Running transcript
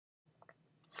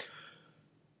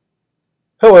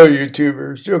Hello,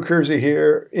 YouTubers. Joe Kersey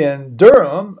here in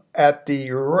Durham at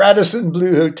the Radisson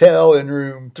Blu Hotel in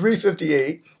room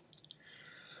 358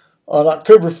 on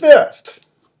October 5th,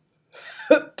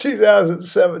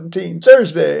 2017,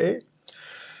 Thursday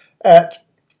at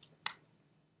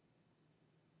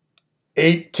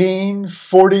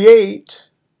 18:48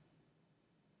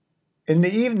 in the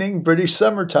evening, British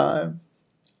summertime.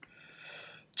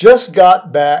 Just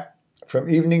got back from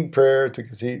evening prayer at the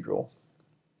cathedral.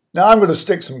 Now, I'm going to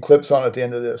stick some clips on at the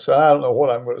end of this. I don't know what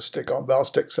I'm going to stick on, but I'll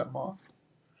stick something on.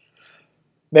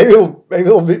 Maybe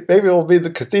it'll be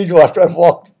the cathedral after I've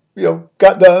walked,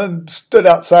 got done and stood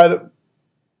outside of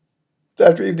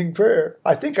after evening prayer.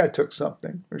 I think I took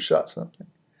something or shot something.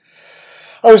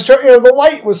 I was trying, the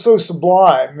light was so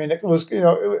sublime. I mean, it was,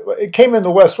 it came in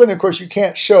the west wind. Of course, you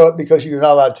can't show it because you're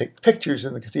not allowed to take pictures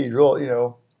in the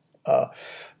cathedral,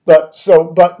 but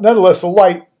nonetheless, the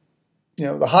light,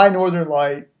 the high northern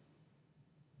light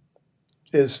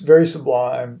is very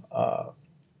sublime,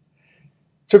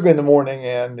 particularly in the morning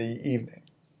and the evening,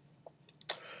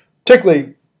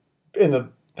 particularly in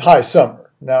the high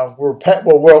summer. Now we're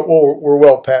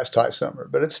well past high summer,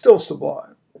 but it's still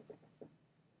sublime,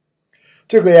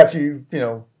 particularly after you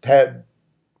had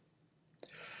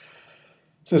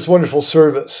this wonderful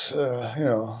service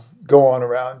go on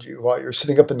around you while you're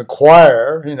sitting up in the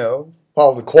choir,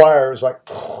 while the choir is like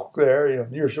there,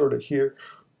 you're sort of here.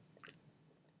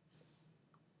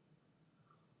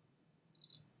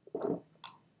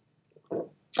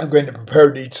 I'm going to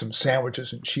prepare to eat some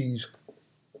sandwiches and cheese.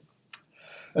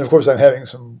 And of course, I'm having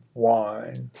some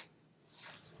wine.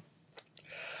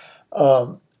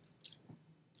 The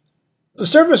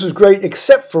service was great,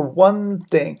 except for one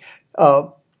thing.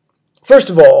 First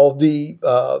of all, the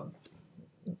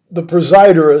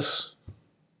presideress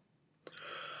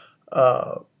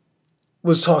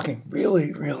was talking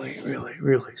really, really, really,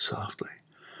 really softly.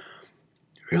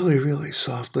 Really, really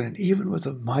softly. And even with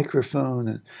a microphone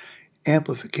and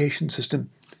amplification system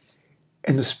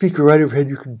and the speaker right overhead,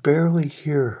 you could barely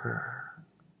hear her.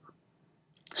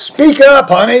 Speak up,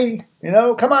 honey.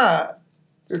 Come on.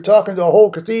 You're talking to a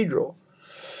whole cathedral.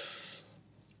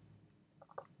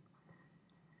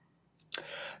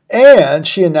 And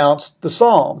she announced the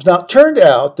Psalms. Now, it turned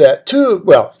out that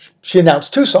she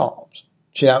announced two Psalms.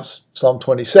 She announced Psalm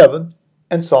 27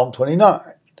 and Psalm 29.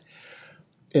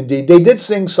 Indeed, they did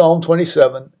sing Psalm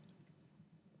 27,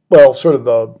 sort of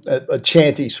a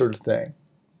chanty sort of thing,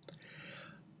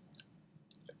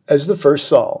 as the first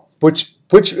psalm, which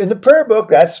in the prayer book,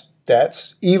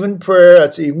 that's even prayer,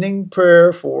 that's evening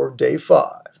prayer for day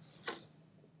 5.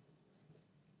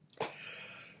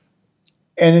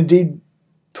 And indeed,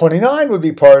 29 would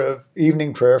be part of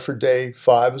evening prayer for day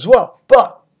 5 as well.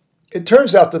 But it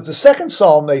turns out that the second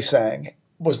psalm they sang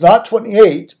was not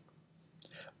 28,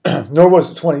 nor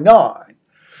was it 29.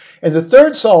 And the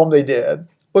third psalm they did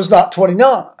was not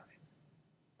 29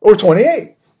 or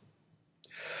 28.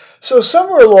 So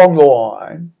somewhere along the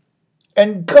line,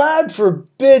 and God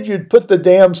forbid you'd put the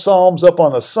damn Psalms up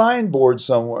on a signboard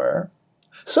somewhere.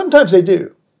 Sometimes they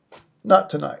do. Not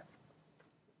tonight.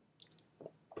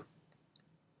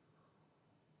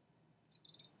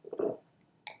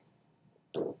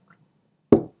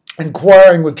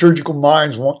 Inquiring liturgical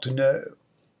minds want to know.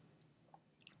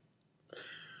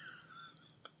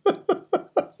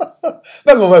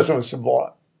 Nonetheless, it was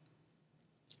sublime.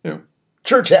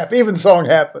 Church happened. Evensong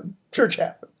happened. Church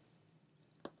happened.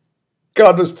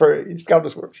 God was praised. God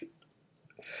was worshipped.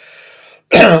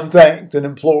 Thanked and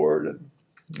implored and,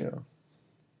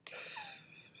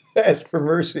 asked for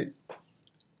mercy.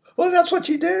 Well, that's what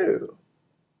you do.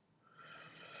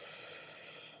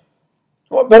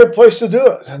 What better place to do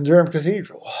it than Durham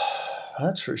Cathedral?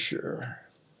 That's for sure.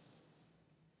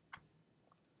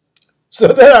 So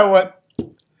then I went,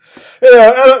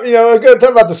 I'm going to talk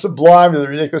about the sublime and the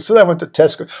ridiculous. So then I went to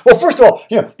Tescos. Well, first of all,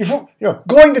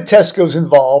 going to Tescos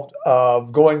involved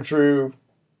going through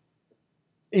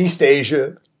East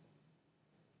Asia,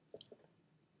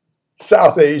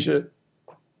 South Asia,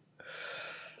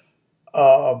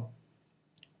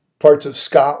 parts of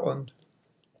Scotland,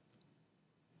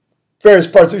 various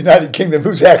parts of the United Kingdom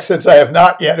whose accents I have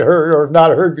not yet heard or have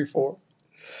not heard before.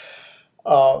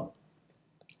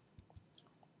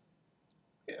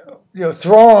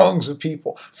 Throngs of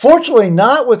people. Fortunately,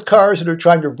 not with cars that are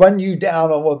trying to run you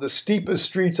down on one of the steepest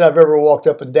streets I've ever walked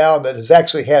up and down that has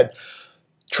actually had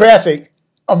traffic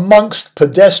amongst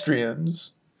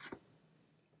pedestrians.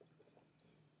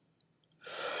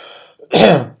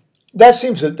 That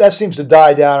seems to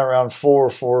die down around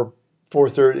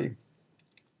 4:30.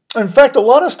 In fact, a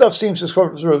lot of stuff seems to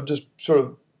sort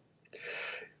of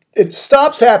it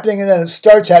stops happening and then it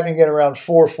starts happening again around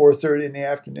 4:30 in the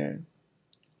afternoon.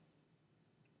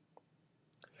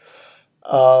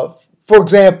 For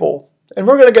example, and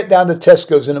we're going to get down to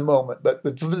Tesco's in a moment, but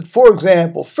for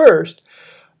example, first,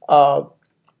 I've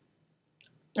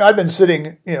been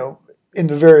sitting, in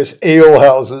the various ale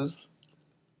houses.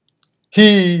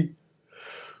 He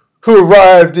who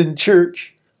arrived in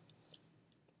church,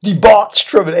 debauched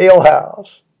from an ale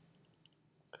house.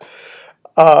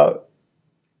 I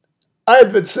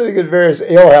had been sitting in various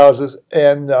ale houses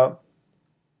and, on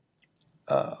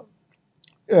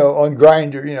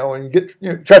Grindr, when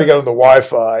you try to get on the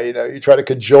Wi-Fi, you try to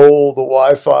cajole the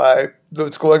Wi-Fi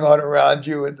that's going on around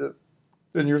you and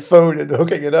your phone and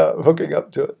hooking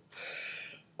up to it.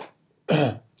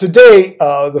 Today,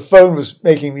 the phone was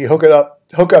making me hook up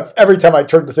every time I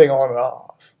turned the thing on and off.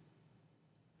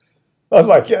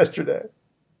 Unlike yesterday.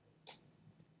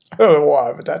 I don't know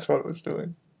why, but that's what it was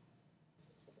doing.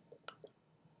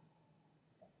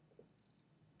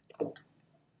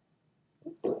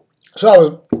 So I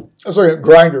was looking at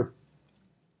Grindr.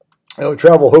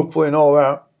 Travel hopefully and all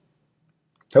that.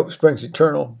 Hope springs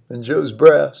eternal in Joe's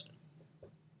breast.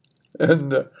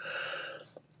 And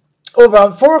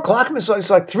about 4 o'clock, it's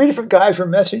like 3 different guys were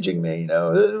messaging me,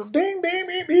 bing, bing,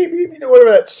 beep, beep, beep,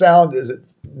 whatever that sound is it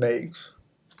makes.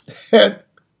 And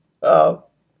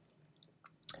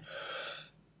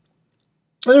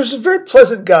there's a very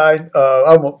pleasant guy,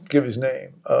 I won't give his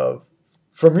name,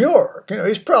 from York.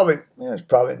 He's probably in his,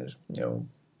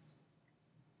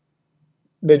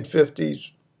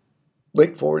 mid-50s,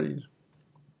 late 40s.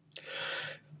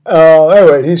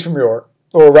 Anyway, he's from York,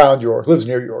 or around York, lives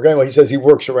near York. Anyway, he says he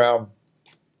works around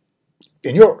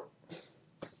in York.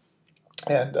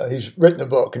 And he's written a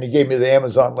book, and he gave me the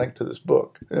Amazon link to this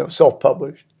book,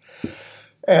 self-published.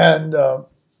 And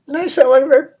he sounded like a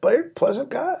very, very pleasant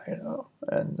guy,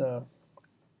 And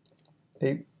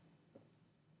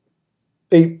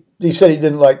he said he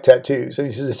didn't like tattoos, and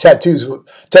he said the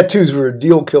tattoos were a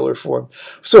deal killer for him.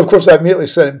 So of course I immediately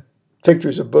sent him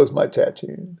pictures of both my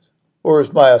tattoos, or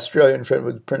as my Australian friend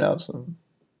would pronounce them,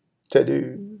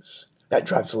 tattoos. That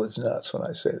drives Liz nuts when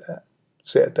I say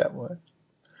it that way.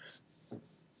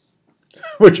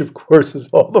 Which of course is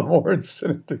all the more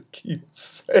incentive to keep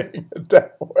saying it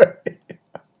that way.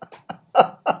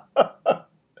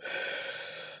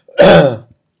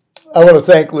 I want to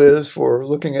thank Liz for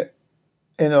looking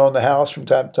in on the house from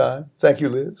time to time. Thank you,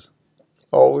 Liz.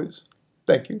 Always.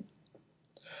 Thank you.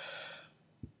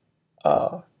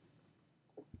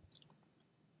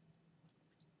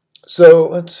 So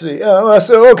let's see. There's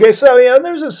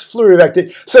this flurry of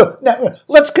activity. So now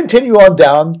let's continue on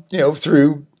down,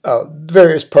 through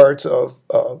various parts of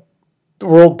the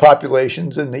world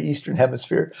populations in the Eastern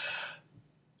Hemisphere,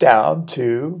 down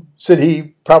to,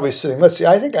 probably sitting, let's see,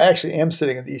 I think I actually am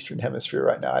sitting in the Eastern Hemisphere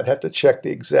right now. I'd have to check the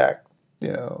exact,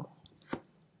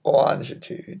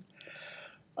 longitude.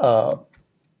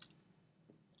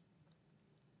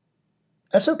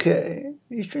 That's okay.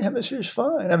 The Eastern Hemisphere is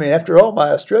fine. I mean, after all, my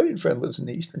Australian friend lives in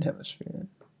the Eastern Hemisphere.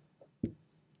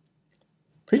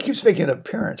 He keeps making an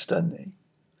appearance, doesn't he?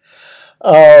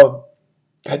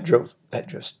 That drove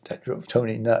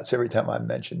Tony nuts every time I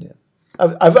mentioned him.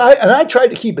 And I tried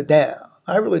to keep it down.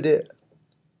 I really did.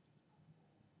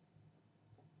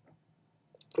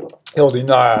 He'll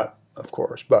deny it, of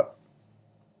course, but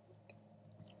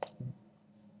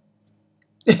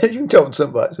you can tell when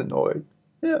somebody's annoyed.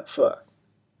 Yeah, fuck.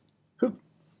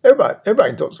 Everybody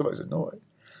can tell when somebody's annoyed.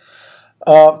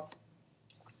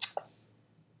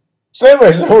 So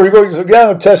anyway, so we're going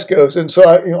down to Tesco's, and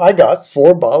so I got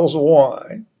 4 bottles of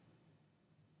wine,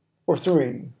 or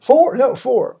 3, 4, no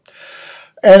 4.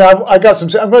 And I got some.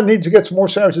 I'm going to need to get some more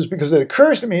sandwiches because it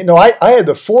occurs to me. I had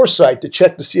the foresight to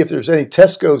check to see if there's any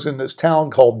Tesco's in this town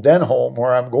called Denholm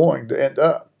where I'm going to end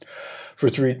up for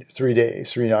 3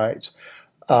 days, 3 nights,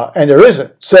 and there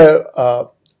isn't. So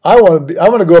I want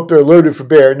to go up there loaded for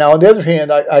bear. Now on the other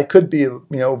hand, I could be a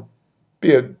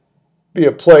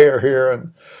player here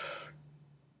and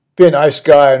be a nice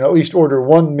guy and at least order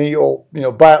one meal.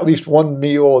 Buy at least one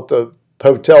meal at the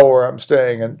hotel where I'm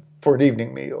staying and for an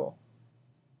evening meal.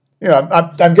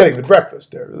 I'm getting the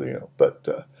breakfast there,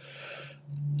 but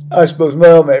I suppose,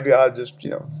 well, maybe I'll just,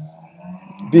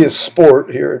 be a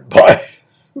sport here and buy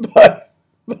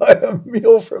a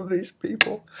meal from these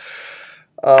people.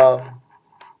 I'm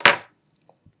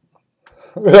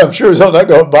sure I'm not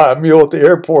going to buy a meal at the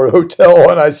airport hotel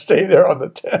when I stay there on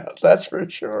the 10th, that's for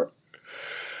sure.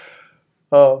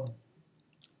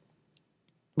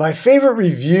 My favorite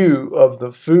review of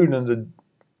the food in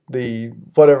the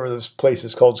whatever this place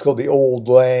is called. It's called the Old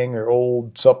Lang or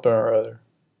Old something or other.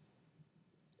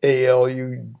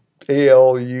 ALU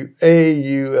Auld.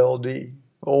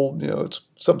 Old, it's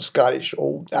some Scottish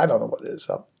old. I don't know what it is.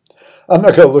 I'm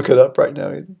not going to look it up right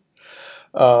now either.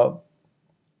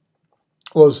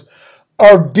 Was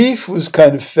our beef was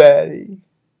kind of fatty.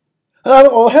 And I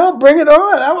thought, well, hell, bring it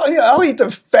on. I'll eat the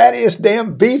fattiest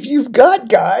damn beef you've got,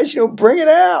 guys. Bring it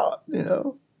out.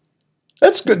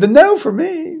 That's good to know for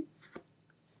me.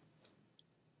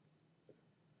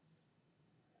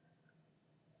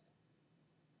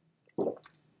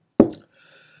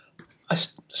 I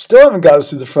still haven't got us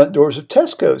through the front doors of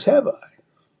Tesco's, have I?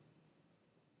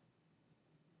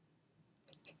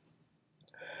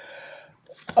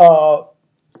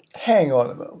 Hang on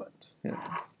a moment.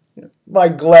 My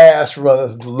glass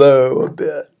runneth low a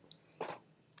bit.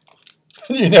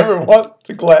 You never want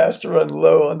the glass to run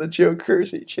low on the Joe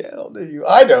Kersey channel, do you?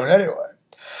 I don't, anyway.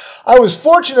 I was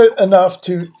fortunate enough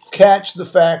to catch the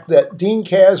fact that Dean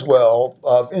Caswell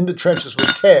of In the Trenches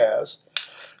with Cas,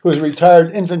 who is a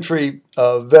retired infantry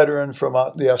veteran from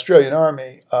the Australian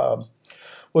Army,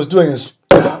 was doing his,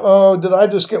 oh, did I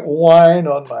just get wine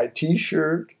on my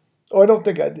T-shirt? Oh, I don't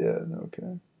think I did.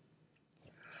 Okay.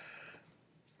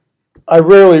 I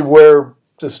rarely wear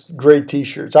just gray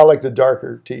T-shirts. I like the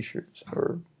darker T-shirts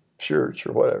or shirts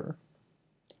or whatever.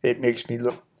 It makes me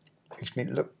look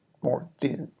more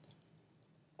thin.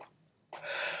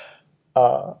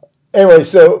 Anyway,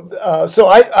 so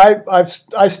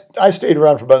I stayed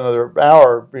around for about another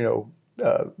hour,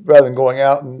 rather than going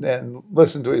out and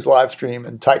listen to his live stream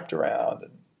and typed around.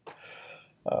 And,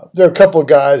 there are a couple of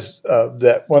guys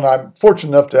that, when I'm fortunate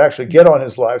enough to actually get on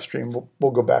his live stream,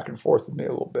 will go back and forth with me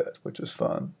a little bit, which is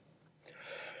fun.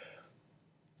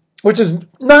 Which is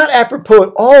not apropos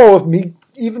at all of me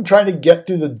even trying to get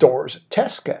through the doors at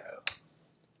Tesco.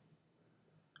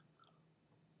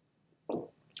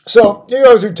 So you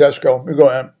go through Tesco, you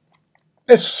go in,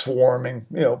 it's swarming.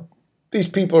 These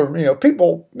people are,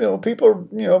 people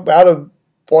are, out of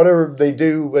whatever they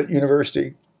do at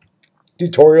university.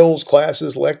 Tutorials,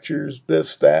 classes, lectures,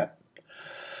 this, that.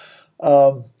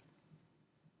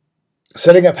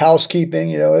 Setting up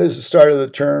housekeeping, it is the start of the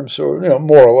term, so,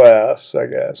 more or less, I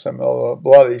guess. A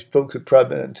lot of these folks have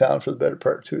probably been in town for the better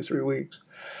part of 2 or 3 weeks.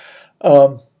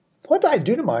 What did I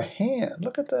do to my hand?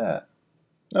 Look at that.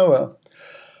 Oh, well.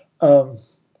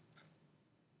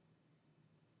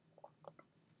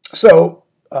 So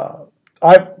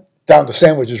I found the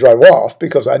sandwiches right off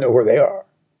because I know where they are.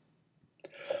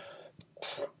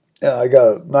 And I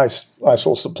got a nice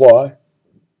little supply.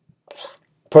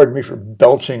 Pardon me for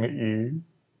belching at you.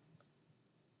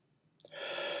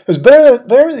 There's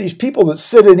better these people that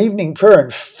sit in evening prayer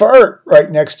and fart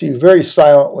right next to you very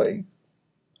silently.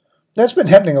 That's been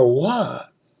happening a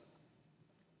lot.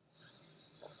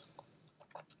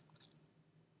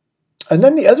 And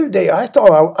then the other day, I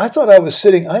thought I was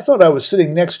sitting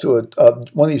next to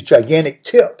one of these gigantic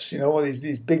tips, one of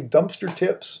these big dumpster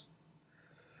tips.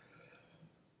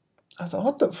 I thought,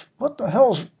 what the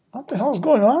hell's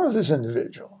going on with this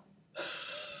individual?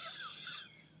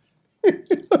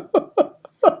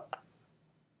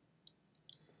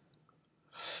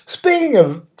 Speaking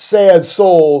of sad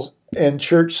souls in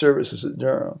church services at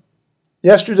Durham,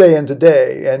 yesterday and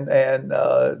today, and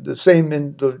the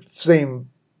same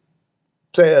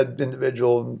sad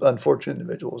individual, unfortunate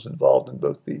individuals involved in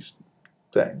both these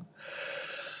things.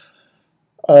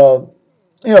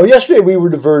 Yesterday we were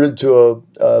diverted to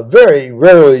a very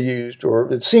rarely used,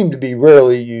 or it seemed to be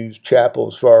rarely used, chapel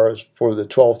as far as for the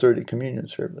 12:30 communion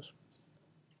service.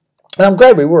 And I'm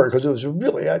glad we were, because it was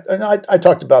really, I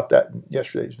talked about that in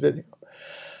yesterday's video.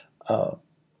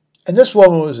 And this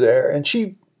woman was there, and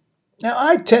now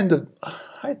I tend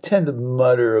to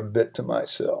mutter a bit to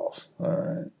myself, all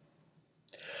right?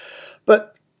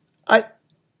 But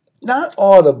not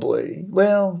audibly,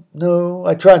 well, no,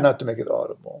 I try not to make it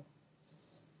audible.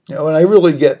 And I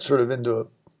really get sort of into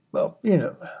no, you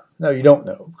don't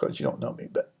know because you don't know me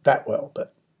that well,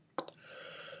 but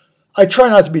I try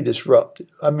not to be disruptive.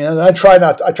 I try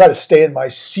to stay in my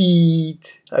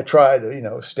seat. I try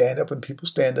to, stand up when people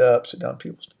stand up, sit down when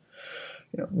people,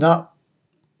 not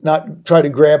try to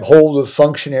grab hold of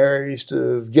functionaries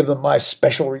to give them my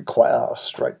special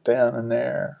request right then and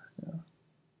there.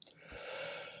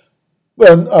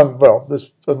 Well,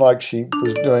 this unlike she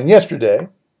was doing yesterday.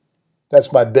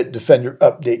 That's my Bitdefender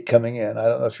update coming in. I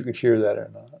don't know if you could hear that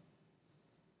or not.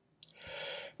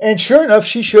 And sure enough,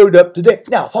 she showed up today.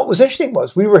 Now, what was interesting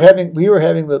was we were having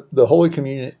the Holy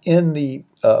Communion in the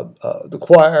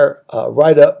choir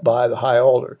right up by the high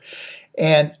altar,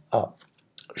 and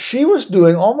she was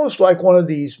doing almost like one of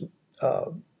these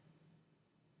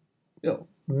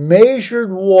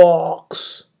measured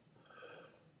walks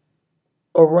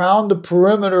around the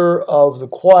perimeter of the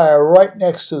choir, right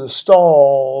next to the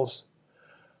stalls,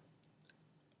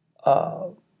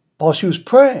 while she was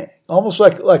praying, almost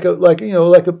like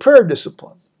a prayer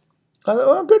discipline. I thought,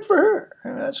 well, good for her. I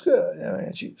mean, that's good. I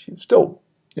mean, she was still,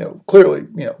 clearly,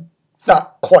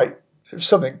 not quite. There's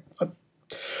something,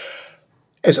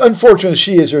 as unfortunate as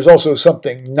she is, there's also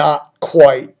something not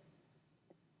quite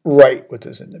right with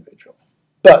this individual.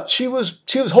 But she was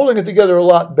holding it together a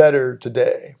lot better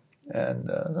today, and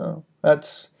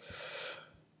that's,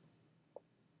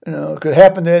 it could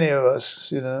happen to any of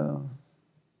us.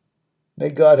 May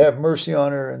God have mercy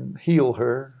on her and heal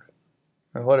her,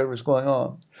 or whatever's going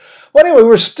on. Well, anyway,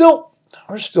 we're still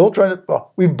trying to.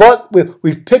 Well, we've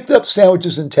picked up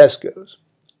sandwiches in Tesco's.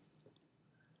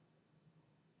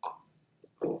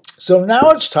 So now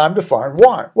it's time to find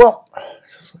wine. Well,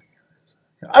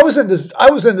 I was in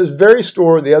this very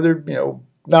store the other,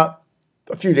 not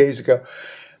a few days ago,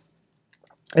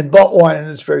 and bought wine in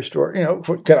this very store.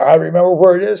 Can I remember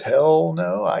where it is? Hell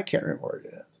no, I can't remember where it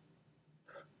is.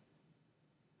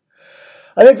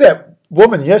 I think that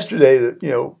woman yesterday that,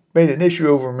 made an issue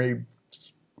over me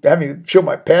having to show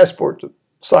my passport to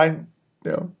sign,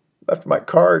 after my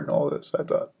card and all this. I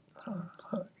thought,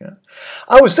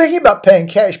 I was thinking about paying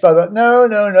cash, but I thought, no,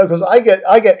 because I get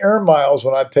air miles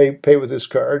when I pay with this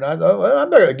card. And I thought, well, I'm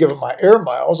not going to give them my air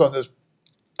miles on this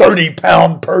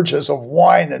 30-pound purchase of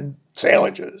wine and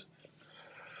sandwiches.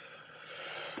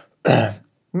 I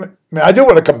mean, I do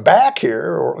want to come back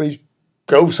here, or at least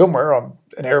go somewhere on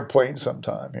an airplane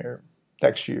sometime here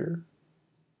next year.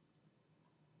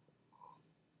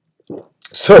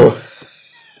 So,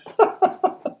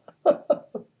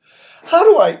 how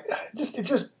do I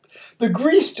the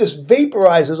grease just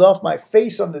vaporizes off my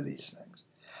face under these things.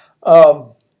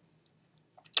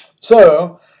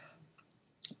 So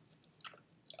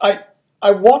I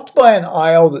walked by an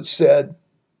aisle that said,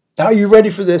 "Are you ready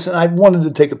for this?" And I wanted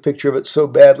to take a picture of it so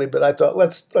badly, but I thought,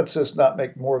 let's just not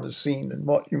make more of a scene than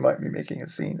what you might be making a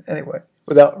scene anyway,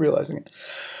 without realizing it.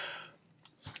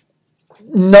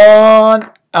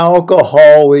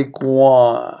 Non-alcoholic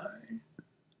wine.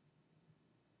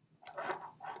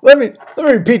 Let me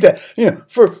repeat that.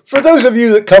 For those of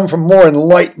you that come from more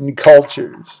enlightened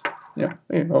cultures, let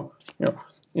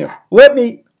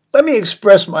me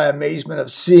express my amazement of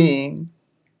seeing.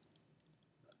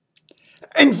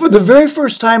 And for the very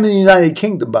first time in the United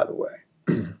Kingdom, by the way,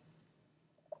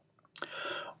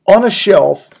 on a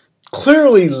shelf,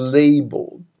 clearly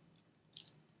labeled,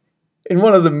 in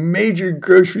one of the major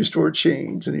grocery store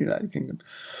chains in the United Kingdom,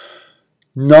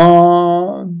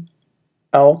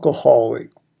 non-alcoholic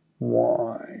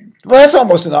wine. Well, that's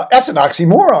an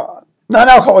oxymoron.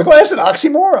 Non-alcoholic wine, that's an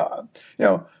oxymoron.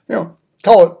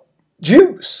 Call it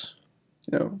juice,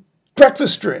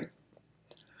 breakfast drink,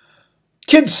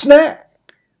 kid's snack.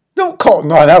 Don't call it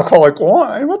non-alcoholic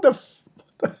wine. What the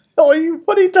hell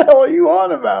are you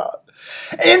on about?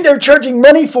 And they're charging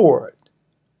money for it.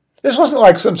 This wasn't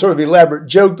like some sort of elaborate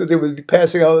joke that they would be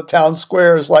passing out of the town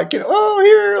squares like, oh,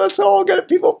 here, let's all get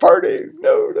people partying.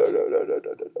 No.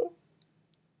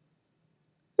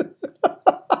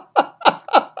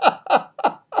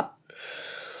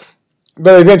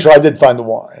 But eventually I did find the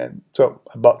wine, and so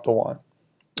I bought the wine.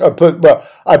 I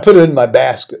put it in my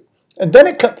basket. And then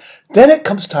it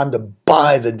comes time to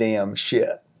buy the damn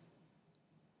shit.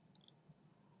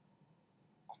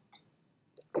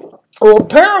 Well,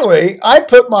 apparently, I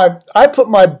put my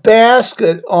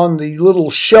basket on the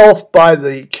little shelf by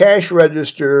the cash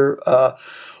register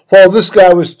while this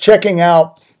guy was checking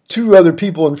out two other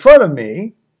people in front of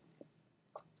me,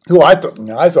 who I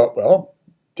thought, well,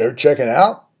 they're checking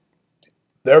out.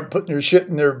 They're putting their shit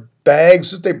in their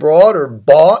bags that they brought or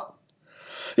bought.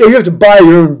 Yeah, you have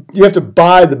to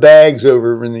buy the bags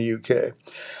over in the UK.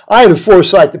 I had the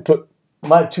foresight to put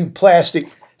my two plastic.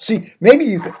 See,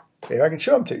 maybe I can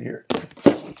show them to you here.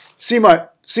 See my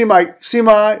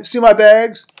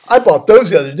bags? I bought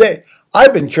those the other day.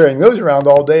 I've been carrying those around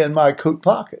all day in my coat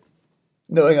pocket,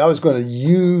 knowing I was going to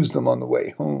use them on the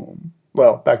way home.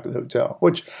 Well, back to the hotel.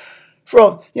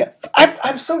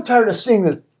 I'm so tired of seeing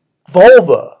the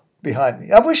vulva behind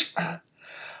me.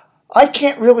 I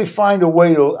can't really find a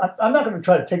way to. I'm not going to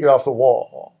try to take it off the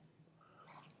wall.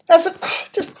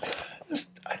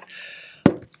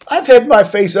 I've had my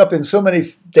face up in so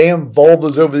many damn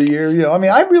vulvas over the years.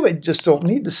 I really just don't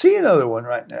need to see another one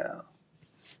right now.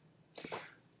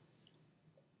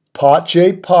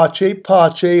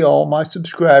 Pace, all my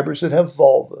subscribers that have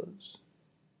vulvas.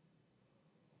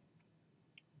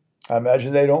 I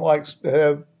imagine they don't like to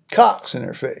have cocks in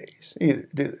their face either,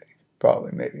 do they?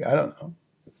 Probably, maybe. I don't know.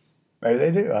 Maybe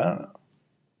they do. I don't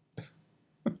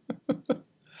know.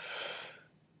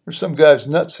 or some guy's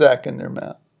nutsack in their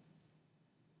mouth.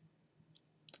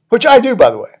 Which I do, by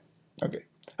the way. Okay,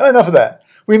 enough of that.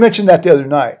 We mentioned that the other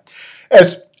night.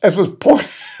 As was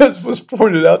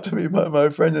pointed out to me by my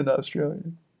friend in Australia.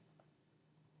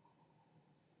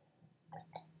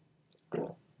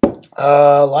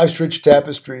 Life's rich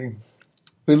tapestry.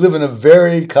 We live in a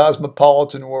very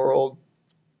cosmopolitan world.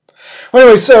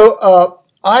 Anyway, so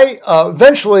I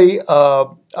eventually I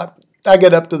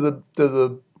get up to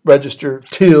the register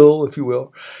till, if you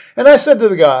will, and I said to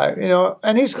the guy,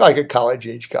 and he's like a college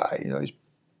age guy, he's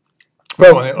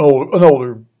probably an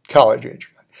older college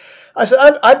age guy. I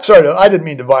said, I'm sorry, I didn't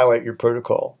mean to violate your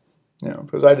protocol,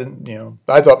 because I didn't,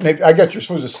 I thought maybe I guess you're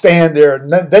supposed to stand there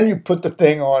and then you put the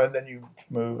thing on and then you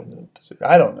move, and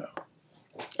I don't know.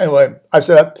 Anyway, I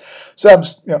said,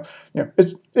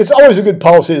 it's always a good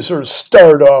policy to sort of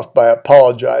start off by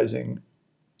apologizing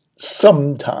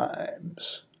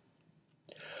sometimes.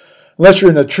 Unless you're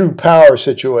in a true power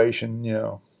situation,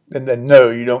 and then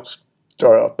no, you don't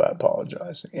start off by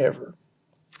apologizing, ever.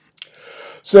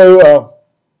 So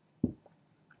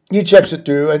he checks it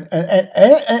through, and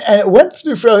it went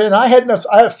through fairly, and I had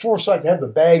foresight to have the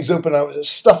bags open. I was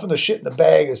stuffing the shit in the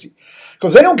bag,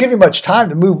 because they don't give you much time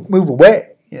to move away.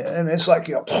 And it's like,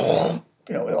 like,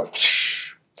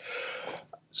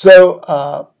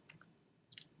 so,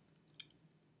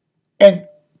 and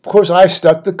of course I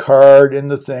stuck the card in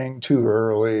the thing too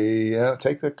early.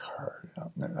 Take the card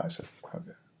out. And I said,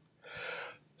 okay.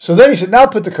 So then he said, now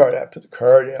put the card out. Put the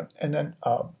card in, and then,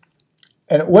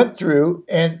 and it went through,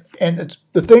 and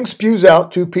the thing spews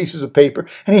out 2 pieces of paper,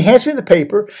 and he hands me the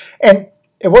paper, and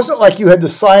it wasn't like you had to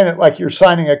sign it like you're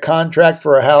signing a contract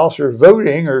for a house or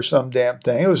voting or some damn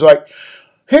thing. It was like,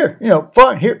 here,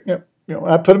 fine, here, and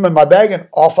I put them in my bag and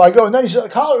off I go. And then he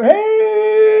said, holler,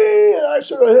 hey, and I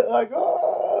sort of hit like,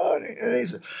 oh, and he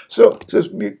said,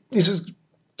 he says,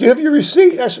 do you have your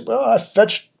receipt? I said, well, I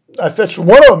fetched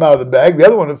one of them out of the bag. The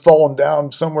other one had fallen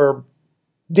down somewhere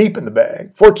deep in the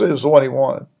bag. Fortunately, it was the one he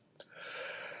wanted.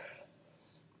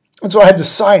 And so I had to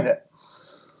sign it.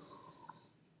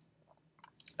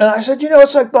 And I said,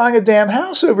 it's like buying a damn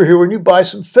house over here when you buy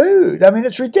some food. I mean,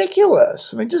 it's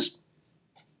ridiculous. I mean, just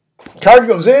card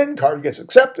goes in, card gets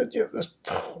accepted. And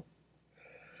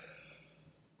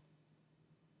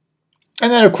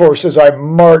then, of course, as I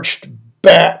marched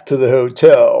back to the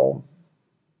hotel,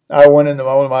 I went into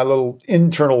one of my little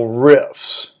internal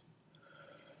riffs.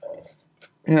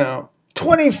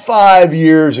 25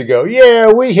 years ago,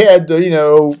 yeah, we had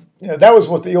the, that was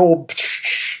what the old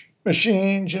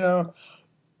machines,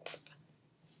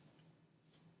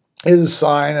 is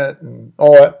sign it and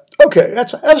all that. Okay,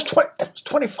 that was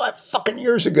 25 fucking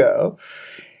years ago.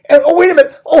 And wait a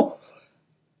minute. Oh,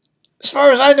 as far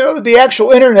as I know, the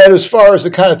actual internet, as far as the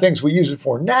kind of things we use it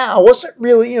for now, wasn't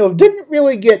really, didn't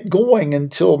really get going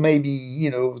until maybe,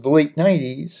 the late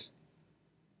 90s.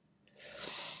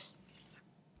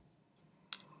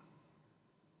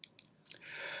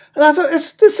 And I thought,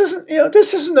 this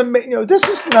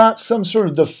is not some sort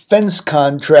of defense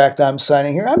contract I'm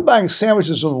signing here. I'm buying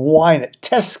sandwiches and wine at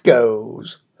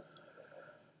Tescos.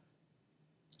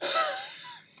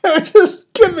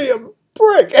 Just give me a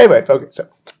break. Anyway, okay, so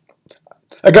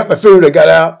I got my food. I got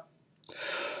out.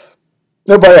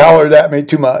 Nobody hollered at me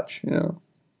too much,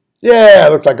 Yeah, I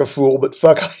looked like a fool, but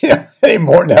fuck,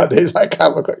 anymore nowadays, I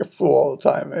kind of look like a fool all the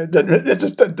time. It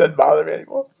just doesn't bother me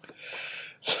anymore.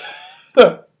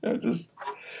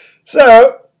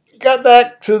 So got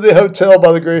back to the hotel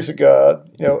by the grace of God,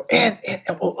 and then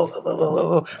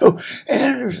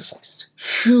there was just like this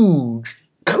huge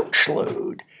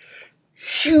coachload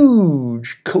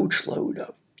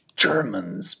of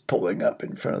Germans pulling up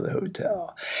in front of the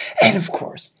hotel, and of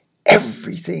course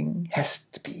everything has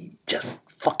to be just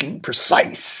fucking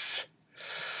precise,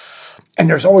 and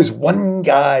there's always one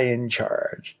guy in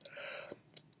charge.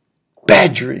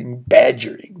 Badgering the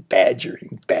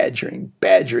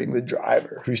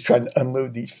driver who's trying to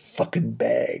unload these fucking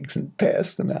bags and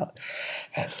pass them out.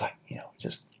 And it's like,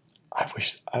 I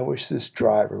wish this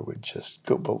driver would just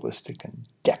go ballistic and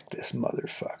deck this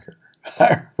motherfucker.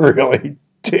 I really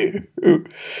do. I'm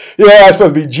supposed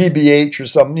to be GBH or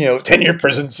something, 10-year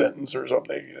prison sentence or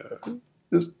something.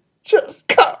 Just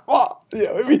come on.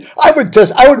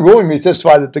 I would willingly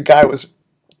testify that the guy was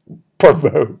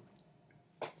provoked.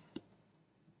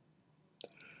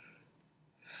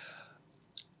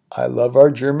 I love our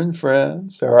German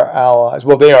friends. They're our allies.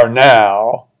 Well, they are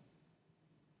now.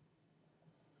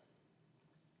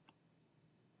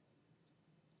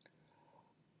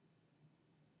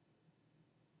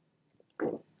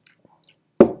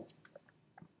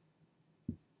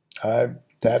 I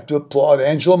have to applaud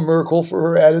Angela Merkel for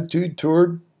her attitude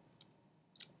toward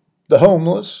the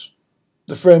homeless,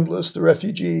 the friendless, the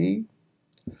refugee.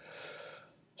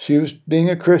 She was being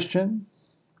a Christian.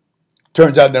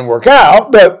 Turns out it didn't work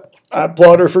out, but I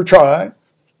applaud her for trying.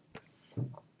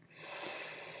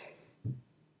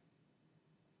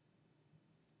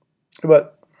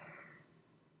 But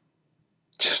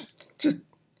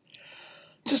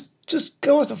just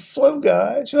go with the flow,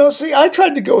 guys. You know, see, I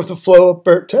tried to go with the flow up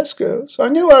there at Tesco's. I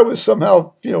knew I was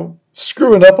somehow,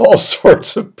 screwing up all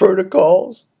sorts of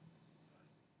protocols.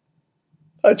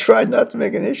 I tried not to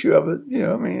make an issue of it.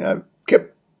 I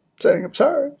kept saying, I'm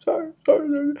sorry.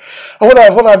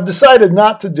 What I've decided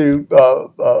not to do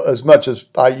as much as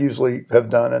I usually have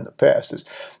done in the past is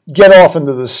get off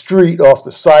into the street, off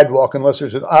the sidewalk, unless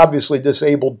there's an obviously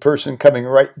disabled person coming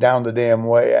right down the damn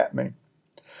way at me.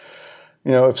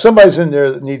 If somebody's in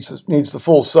there that needs the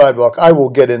full sidewalk, I will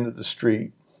get into the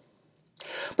street.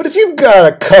 But if you've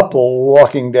got a couple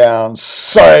walking down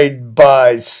side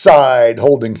by side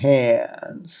holding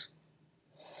hands,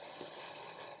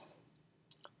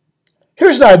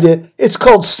 here's an idea. It's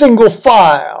called single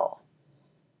file.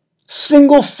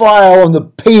 Single file on the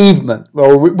pavement.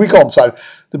 Well, we call them side.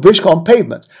 The British call them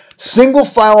pavements. Single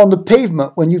file on the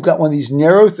pavement when you've got one of these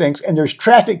narrow things and there's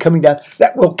traffic coming down.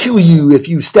 That will kill you if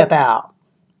you step out.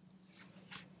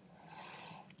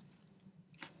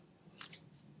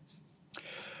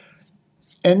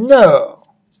 And no,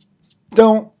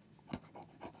 don't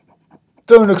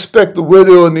expect the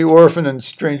widow and the orphan and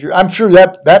stranger. I'm sure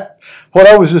that what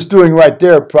I was just doing right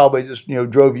there probably just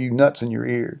drove you nuts in your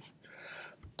ears.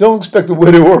 Don't expect the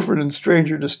widow, orphan, and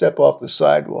stranger to step off the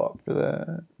sidewalk for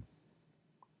that.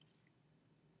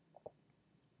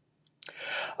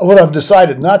 What I've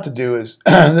decided not to do is,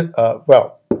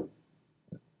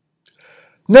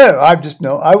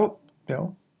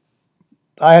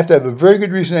 I have to have a very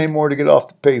good reason anymore to get off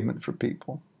the pavement for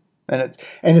people. And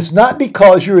it's not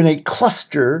because you're in a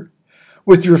cluster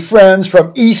with your friends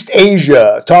from East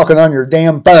Asia talking on your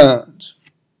damn phones.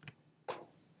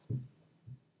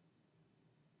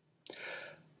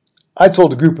 I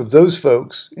told a group of those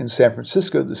folks in San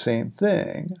Francisco the same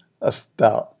thing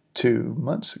about 2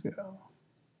 months ago.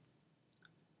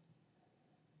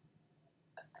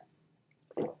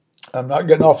 I'm not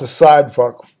getting off the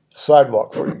sidewalk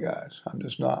for you guys. I'm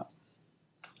just not.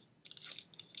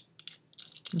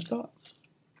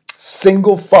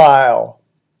 Single file.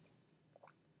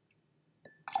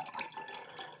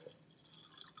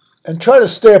 And try to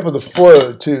stay up with the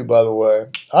flow, too, by the way.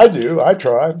 I do. I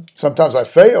try. Sometimes I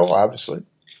fail, obviously.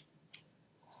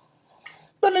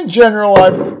 But in general,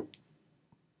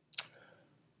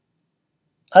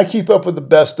 I keep up with the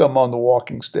best of them on the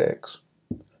walking sticks.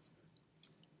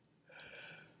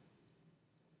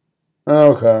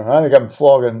 Okay, I think I'm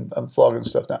flogging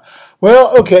stuff now.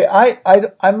 Well, okay,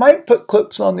 I might put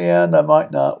clips on the end. I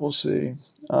might not. We'll see.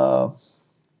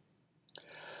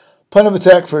 Plan of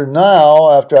attack for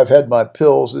now, after I've had my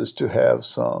pills, is to have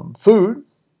some food.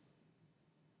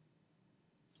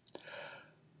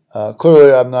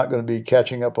 Clearly, I'm not going to be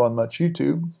catching up on much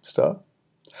YouTube stuff.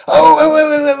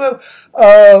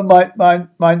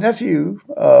 My nephew,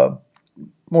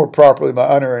 more properly my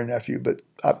honorary nephew, but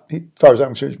as far as I'm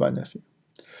concerned, he's my nephew.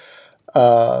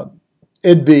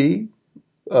 Ed B.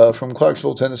 From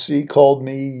Clarksville, Tennessee, called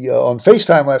me on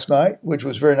FaceTime last night, which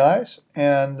was very nice,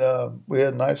 and we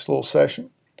had a nice little session.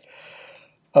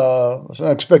 It was an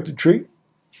unexpected treat.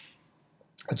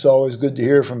 It's always good to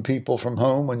hear from people from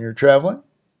home when you're traveling,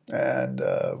 and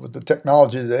with the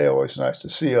technology today, always nice to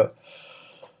see a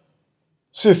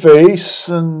face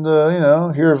and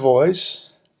hear a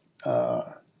voice.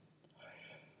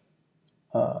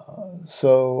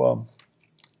 So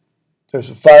there's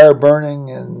a fire burning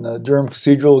in Durham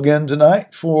Cathedral again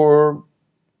tonight for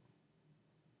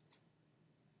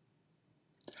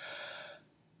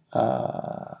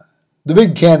the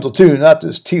big candle too, not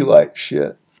this tea light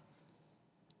shit.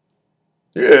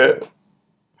 Yeah,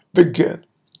 big candle.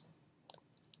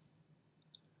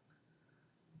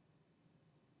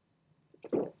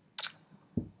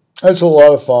 That's a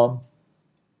lot of fun.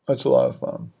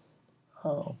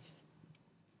 Oh.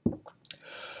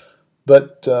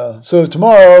 But so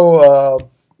tomorrow,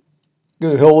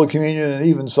 go to Holy Communion and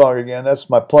Evensong again. That's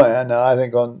my plan. Now I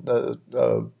think on the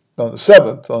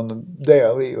 7th, on the day I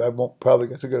leave, I won't probably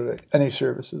get to go to any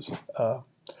services.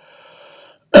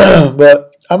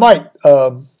 But I might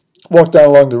walk down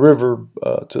along the river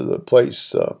to the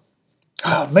place.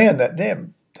 Oh man, that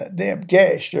damn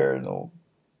gash there,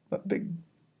 that big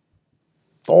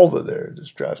vulva there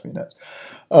just drives me nuts.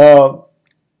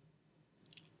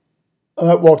 I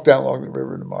might walk down along the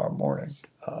river tomorrow morning.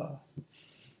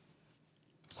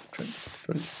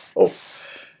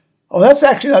 Oh, that's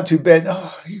actually not too bad.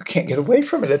 Oh, you can't get away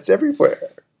from it. It's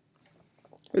everywhere.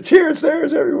 It's here, it's there,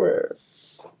 it's everywhere.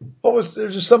 Oh,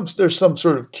 there's some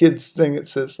sort of kids thing that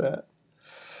says that.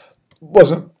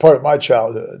 Wasn't part of my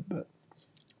childhood, but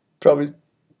probably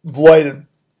blighted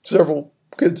several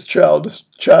kids' childhoods.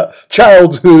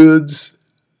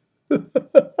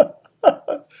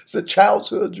 Is it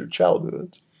childhoods or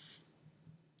childhoods?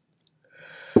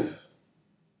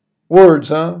 Words,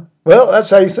 huh? Well, that's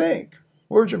how you think.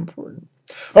 Words are important.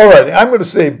 All right, I'm going to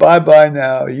say bye-bye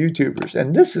now, YouTubers.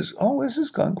 And this has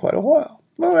gone quite a while.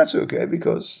 Well, that's okay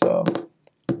because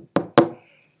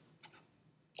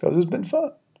it's been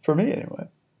fun. For me, anyway.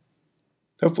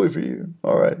 Hopefully for you.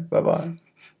 All right, bye-bye.